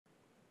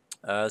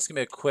It's going to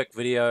be a quick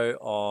video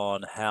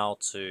on how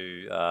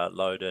to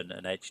load in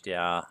an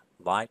HDR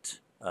light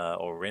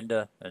or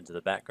render into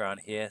the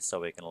background here so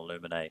we can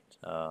illuminate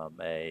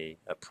a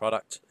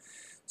product.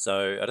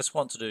 So I just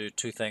want to do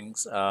two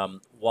things.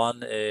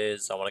 One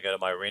is I want to go to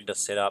my render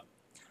setup,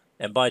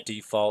 and by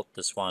default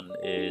this one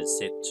is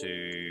set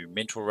to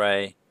mental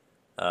ray.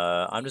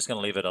 I'm just going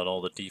to leave it on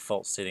all the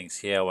default settings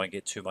here. I won't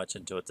get too much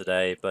into it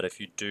today, but if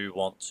you do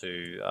want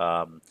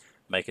to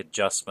make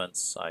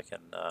adjustments, I can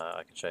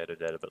show you how to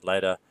do that a bit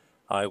later.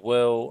 I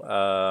will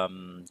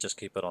just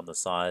keep it on the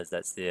size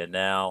that's there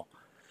now.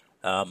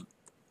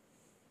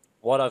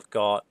 What I've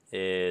got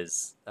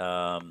is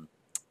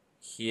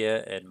here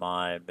in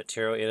my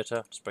material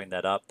editor, just bring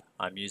that up.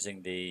 I'm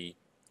using the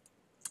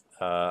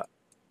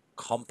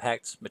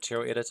compact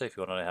material editor. If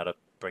you want to know how to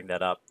bring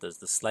that up, there's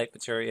the slate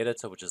material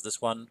editor, which is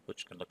this one,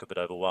 which can look a bit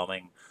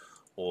overwhelming,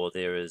 or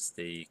there is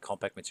the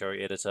compact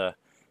material editor.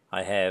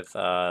 I have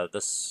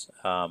this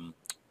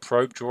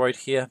probe droid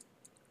here,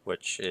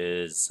 which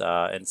is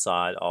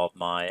inside of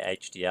my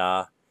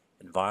HDR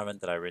environment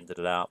that I rendered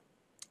it out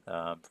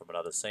from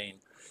another scene.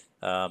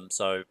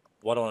 So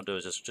what I want to do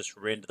is just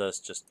render this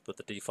just with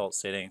the default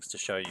settings to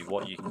show you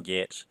what you can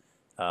get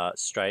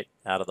straight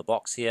out of the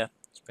box here.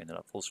 Let's bring that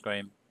up full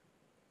screen.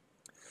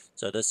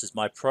 So this is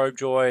my probe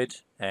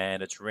droid,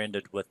 and it's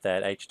rendered with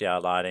that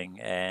HDR lighting,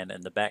 and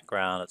in the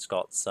background it's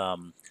got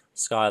some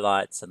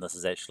skylights, and this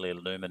is actually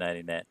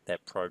illuminating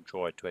that probe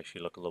droid to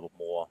actually look a little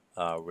more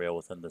real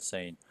within the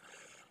scene.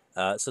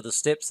 So the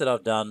steps that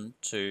I've done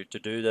to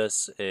do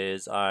this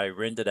is I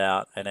rendered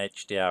out an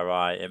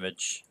HDRI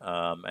image,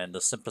 and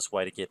the simplest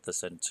way to get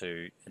this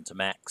into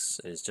Max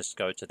is just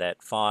go to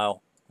that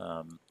file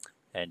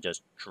and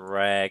just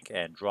drag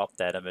and drop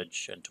that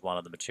image into one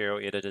of the material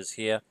editors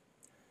here.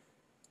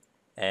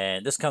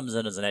 And this comes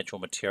in as an actual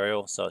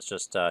material, so it's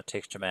just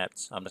texture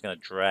mapped. I'm just going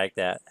to drag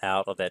that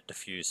out of that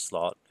diffuse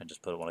slot and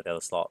just put it in one of the other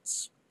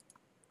slots.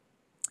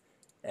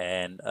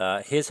 And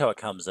here's how it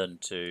comes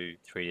into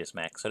 3ds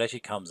Max. So it actually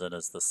comes in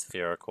as the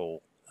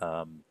spherical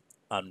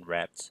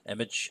unwrapped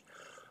image.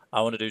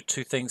 I want to do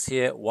two things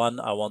here. One,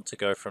 I want to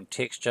go from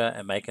texture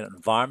and make an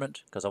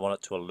environment because I want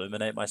it to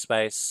illuminate my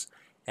space.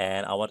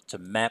 And I want it to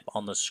map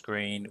on the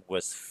screen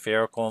with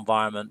spherical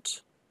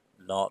environment,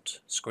 not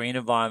screen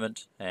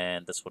environment,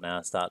 and this will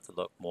now start to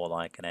look more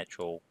like an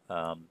actual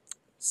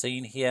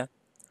scene here.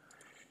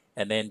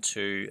 And then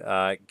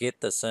to get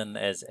this in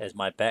as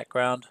my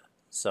background,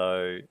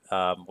 so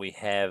we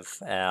have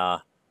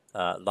our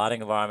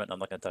lighting environment. I'm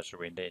not going to touch the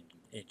render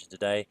engine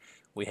today.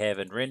 We have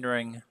in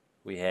rendering,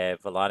 we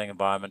have a lighting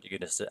environment. You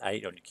can just hit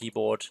 8 on your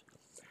keyboard,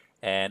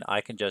 and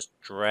I can just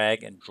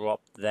drag and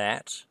drop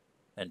that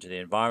into the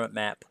environment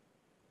map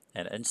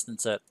and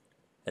instance it,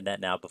 and that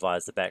now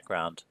provides the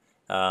background.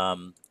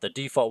 The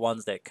default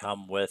ones that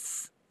come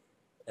with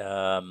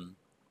 3ds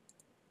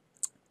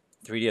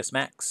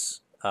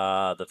Max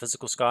are the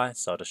physical sky,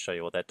 so I'll just show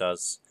you what that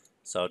does.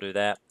 So I'll do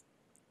that,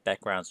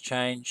 background's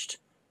changed,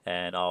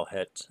 and I'll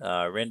hit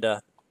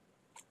render.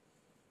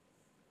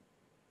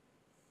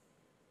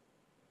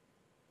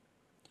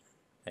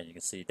 And you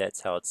can see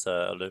that's how it's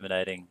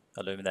illuminating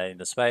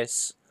the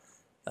space.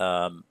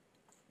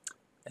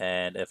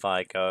 And if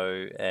I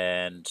go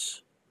and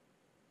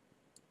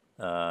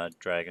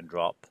drag and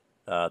drop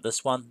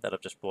this one that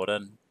I've just brought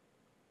in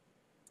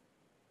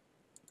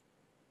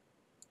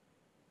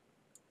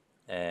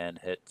and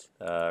hit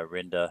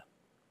render,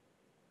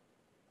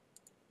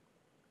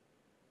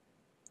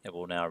 it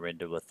will now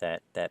render with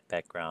that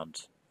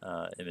background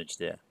image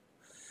there.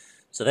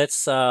 So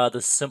that's the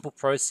simple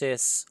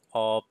process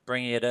of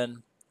bringing it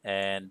in.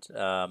 And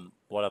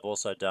what I've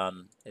also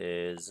done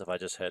is if I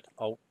just hit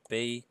Alt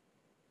B,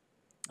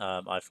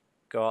 I've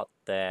got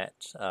that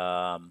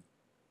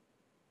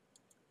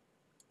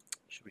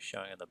should be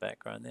showing in the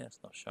background there. It's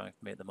not showing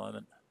for me at the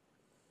moment.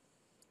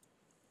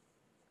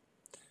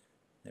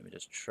 Let me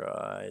just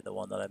try the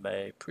one that I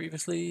made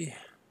previously.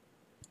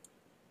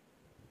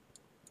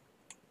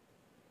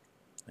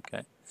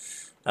 Okay.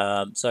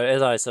 So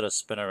as I sort of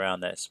spin around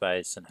that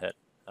space and hit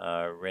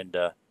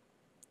render,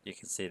 you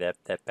can see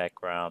that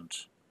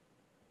background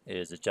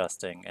is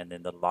adjusting, and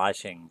then the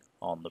lighting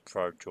on the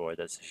probe droid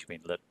that's actually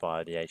been lit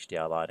by the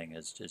HDR lighting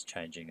is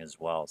changing as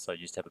well. So it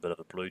used to have a bit of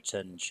a blue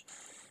tinge,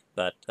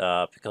 but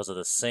because of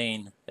the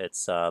scene,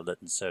 it's lit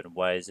in certain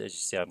ways. As you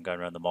see, I'm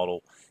going around the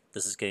model.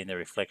 This is getting the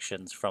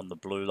reflections from the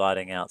blue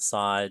lighting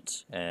outside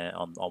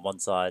on one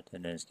side,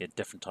 and then it's getting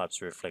different types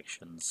of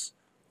reflections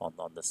on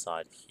this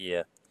side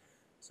here.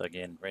 So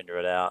again, render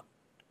it out,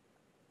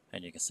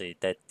 and you can see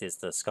that there's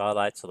the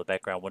skylights or the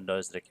background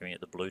windows that are giving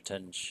it the blue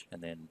tinge,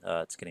 and then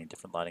it's getting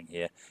different lighting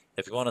here.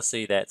 If you want to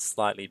see that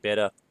slightly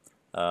better,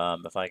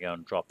 if I go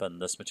and drop in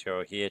this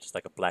material here, just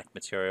like a black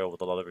material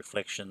with a lot of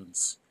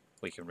reflections,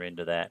 we can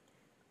render that,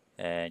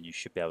 and you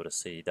should be able to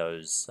see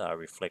those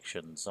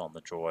reflections on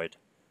the droid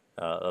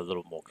a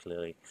little more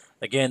clearly.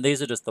 Again,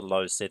 these are just the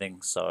low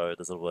settings, so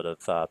there's a little bit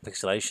of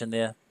pixelation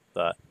there,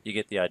 but you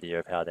get the idea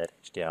of how that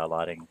HDR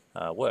lighting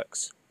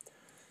works.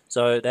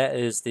 So that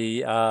is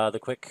the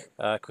quick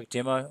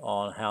demo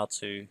on how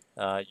to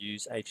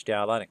use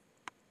HDR lighting.